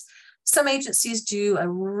places. Some agencies do a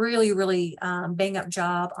really, really bang up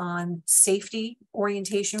job on safety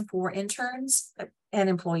orientation for interns and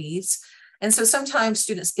employees. And so sometimes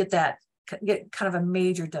students get kind of a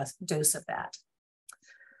major dose of that.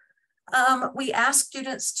 We ask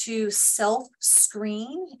students to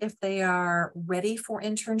self-screen if they are ready for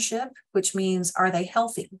internship, which means, are they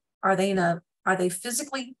healthy? Are they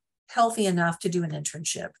physically healthy enough to do an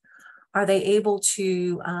internship? Are they able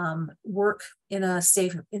to work in a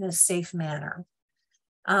safe manner?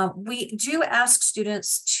 We do ask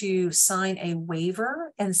students to sign a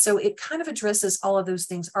waiver, and so it kind of addresses all of those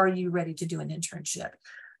things. Are you ready to do an internship?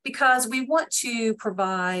 Because we want to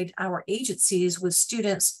provide our agencies with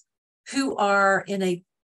students who are in a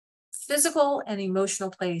physical and emotional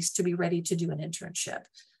place to be ready to do an internship.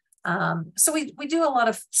 So we do a lot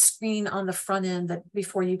of screening on the front end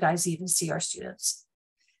before you guys even see our students.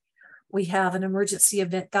 We have an emergency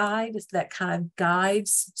event guide that kind of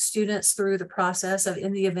guides students through the process of,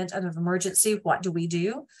 in the event of an emergency, what do we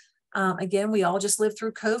do? Again, we all just lived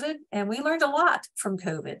through COVID, and we learned a lot from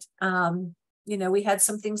COVID. We had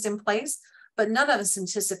some things in place, but none of us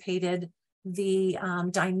anticipated the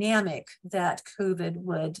dynamic that COVID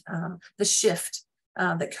would, the shift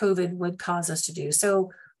that COVID would cause us to do.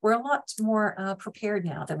 So we're a lot more prepared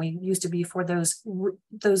now than we used to be for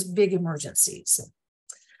those big emergencies.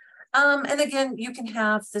 And again, you can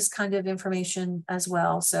have this kind of information as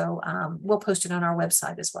well. So we'll post it on our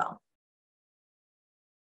website as well.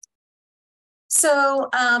 So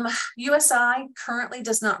USI currently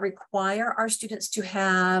does not require our students to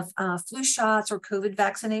have flu shots or COVID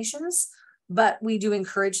vaccinations, but we do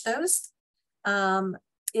encourage those.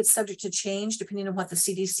 It's subject to change depending on what the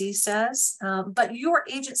CDC says, but your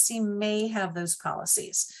agency may have those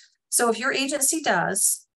policies. So if your agency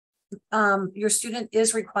does, your student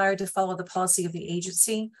is required to follow the policy of the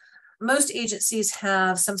agency. Most agencies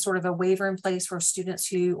have some sort of a waiver in place for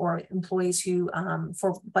students or employees who,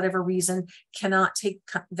 for whatever reason, cannot take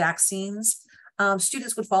vaccines.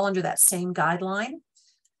 Students would fall under that same guideline.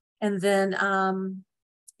 And then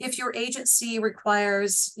if your agency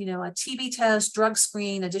requires, a TB test, drug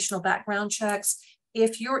screen, additional background checks,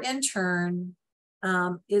 if your intern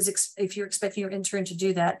if you're expecting your intern to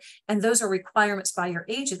do that, and those are requirements by your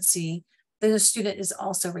agency, then the student is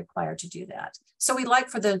also required to do that. So we like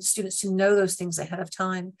for the students to know those things ahead of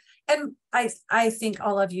time. And I think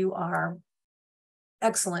all of you are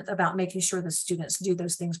excellent about making sure the students do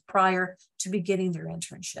those things prior to beginning their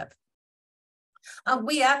internship.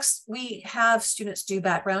 We have students do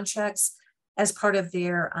background checks as part of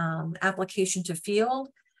their application to field.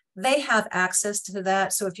 They have access to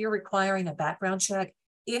that. So if you're requiring a background check,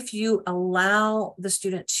 if you allow the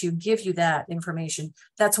student to give you that information,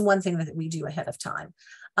 that's one thing that we do ahead of time.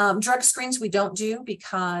 Drug screens we don't do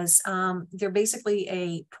because they're basically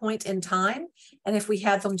a point in time. And if we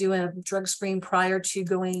had them do a drug screen prior to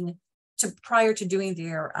doing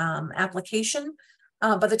their application,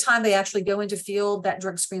 by the time they actually go into field, that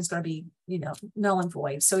drug screen is going to be, null and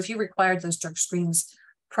void. So if you required those drug screens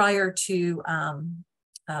prior to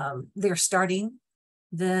their starting,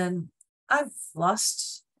 then have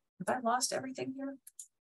I lost everything here?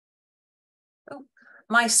 Oh,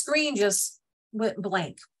 my screen just went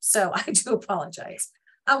blank. So I do apologize.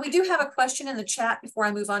 We do have a question in the chat before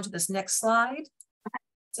I move on to this next slide.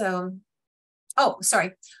 So, oh,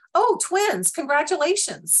 sorry. Oh, twins,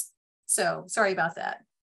 congratulations. So sorry about that.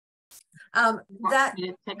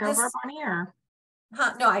 Take over, Bonnie, or?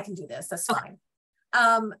 No, I can do this. That's fine.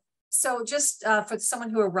 So just for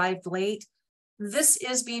someone who arrived late, this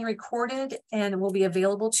is being recorded and will be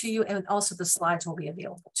available to you, and also the slides will be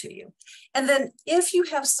available to you. And then if you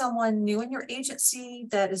have someone new in your agency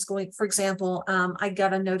that is going, for example, I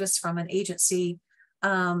got a notice from an agency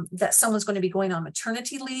that someone's going to be going on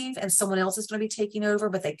maternity leave and someone else is going to be taking over,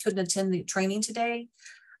 but they couldn't attend the training today.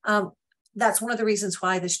 That's one of the reasons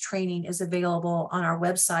why this training is available on our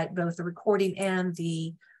website, both the recording and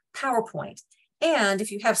the PowerPoint. And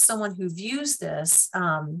if you have someone who views this,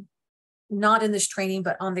 not in this training,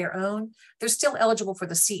 but on their own, they're still eligible for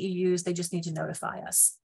the CEUs. They just need to notify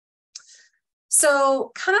us.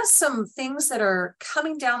 So kind of some things that are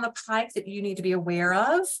coming down the pike that you need to be aware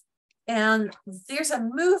of. And there's a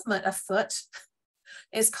movement afoot.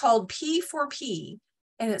 It's called P4P,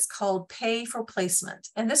 and it's called Pay for Placement.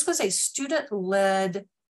 And this was a student-led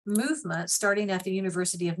movement starting at the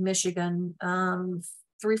University of Michigan 3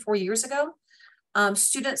 or 4 years ago.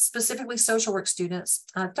 Students, specifically social work students,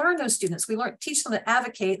 darn those students, we teach them to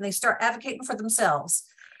advocate, and they start advocating for themselves.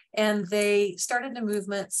 And they started a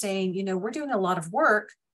movement saying, we're doing a lot of work.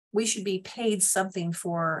 We should be paid something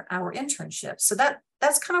for our internship. So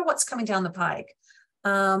that's kind of what's coming down the pike.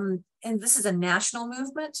 And this is a national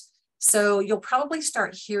movement. So you'll probably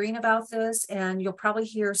start hearing about this, and you'll probably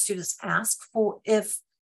hear students ask for if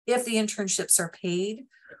the internships are paid.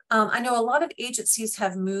 I know a lot of agencies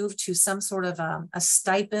have moved to some sort of a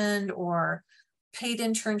stipend or paid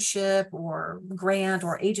internship or grant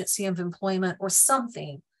or agency of employment or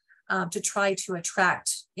something to try to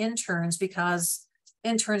attract interns, because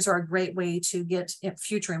interns are a great way to get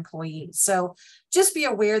future employees. So just be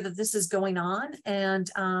aware that this is going on, and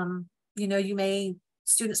you know,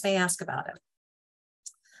 students may ask about it.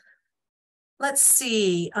 Let's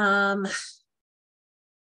see.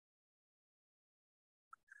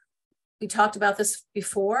 We talked about this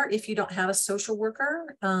before. If you don't have a social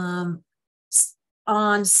worker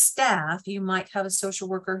on staff, you might have a social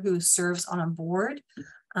worker who serves on a board.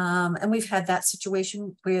 And we've had that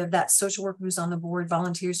situation where that social worker who's on the board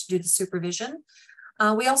volunteers to do the supervision.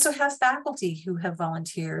 We also have faculty who have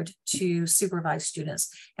volunteered to supervise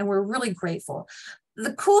students, and we're really grateful.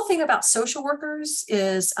 The cool thing about social workers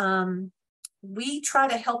is we try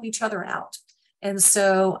to help each other out. And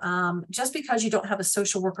so just because you don't have a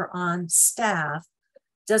social worker on staff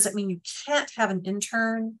doesn't mean you can't have an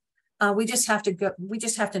intern. We just have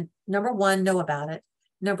to number one, know about it.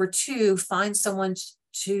 Number two, find someone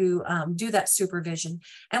to do that supervision.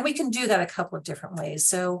 And we can do that a couple of different ways.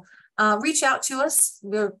 So reach out to us.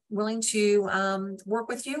 We're willing to work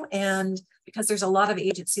with you. And because there's a lot of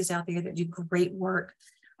agencies out there that do great work.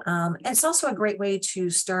 And it's also a great way to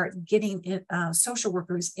start getting social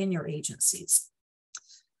workers in your agencies.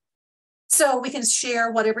 So we can share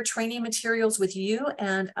whatever training materials with you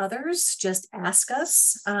and others. Just ask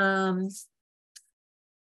us.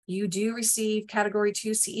 You do receive Category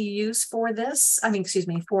 2 CEUs for this.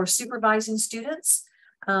 For supervising students.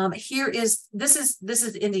 This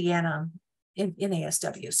is Indiana in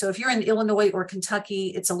ASW. So if you're in Illinois or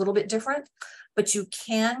Kentucky, it's a little bit different, but you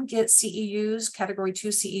can get CEUs, Category 2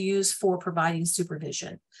 CEUs for providing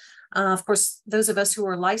supervision. Of course, those of us who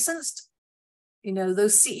are licensed, you know,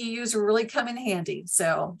 those CEUs will really come in handy.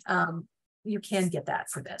 So you can get that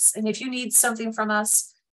for this. And if you need something from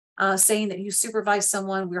us saying that you supervise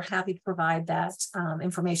someone, we're happy to provide that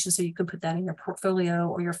information so you can put that in your portfolio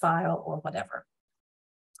or your file or whatever.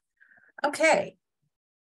 Okay,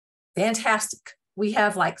 fantastic. We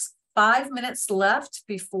have like 5 minutes left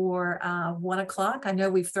before 1 o'clock. I know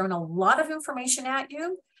we've thrown a lot of information at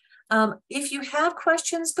you. If you have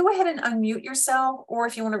questions, go ahead and unmute yourself, or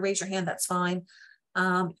if you want to raise your hand, that's fine.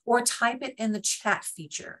 Or type it in the chat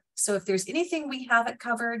feature. So if there's anything we haven't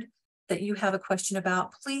covered that you have a question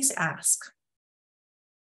about, please ask.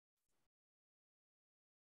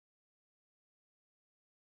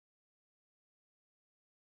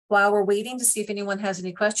 While we're waiting to see if anyone has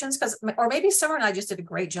any questions, or maybe Summer and I just did a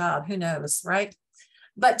great job, who knows, right?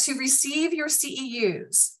 But to receive your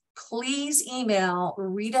CEUs, please email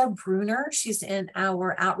Rita Bruner. She's in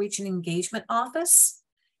our Outreach and Engagement office.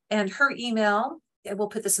 And her email, we'll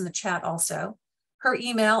put this in the chat also. Her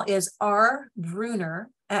email is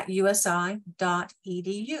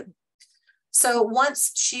rbruner@usi.edu. So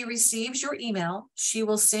once she receives your email, she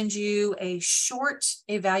will send you a short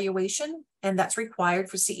evaluation, and that's required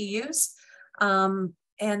for CEUs. And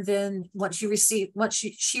then once she receives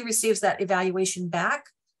that evaluation back,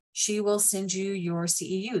 she will send you your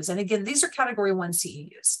CEUs. And again, these are Category 1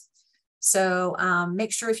 CEUs. So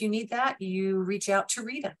make sure if you need that, you reach out to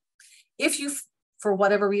Rita. If you, for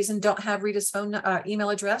whatever reason, don't have Rita's email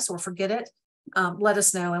address or forget it, let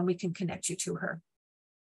us know and we can connect you to her.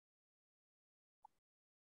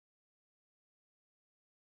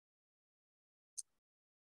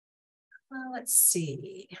 Let's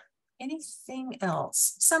see, anything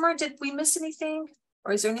else? Summer, did we miss anything?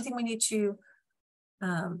 Or is there anything we need to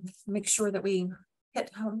make sure that we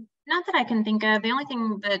hit home? Not that I can think of. The only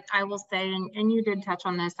thing that I will say, and you did touch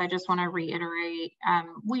on this, I just want to reiterate,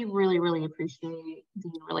 we really, really appreciate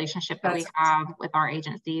the relationship that we have with our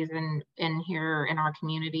agencies and here in our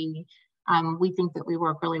community. We think that we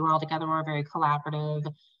work really well together. We're very collaborative.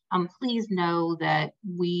 Please know that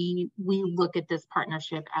we look at this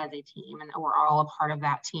partnership as a team, and we're all a part of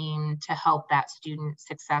that team to help that student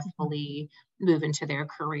successfully move into their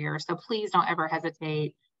career. So please don't ever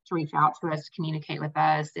hesitate to reach out to us, communicate with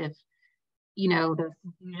us. If you know there's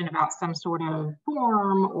confusion about some sort of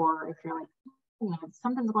form, or if you're like, you know,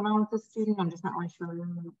 something's going on with the student, I'm just not really sure,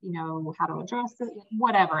 you know, how to address it,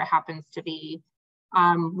 whatever it happens to be.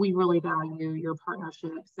 We really value your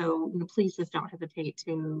partnership. So, you know, please just don't hesitate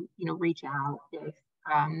to, you know, reach out if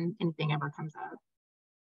anything ever comes up.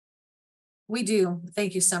 We do.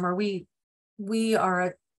 Thank you, Summer. We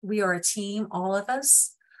are a team, all of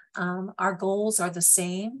us. Our goals are the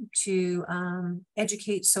same, to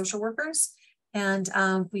educate social workers, and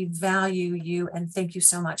we value you and thank you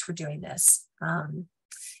so much for doing this.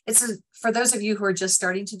 For those of you who are just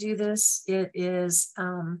starting to do this, it is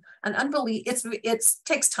it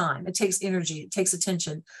takes time, it takes energy, it takes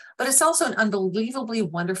attention, but it's also an unbelievably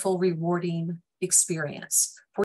wonderful, rewarding experience.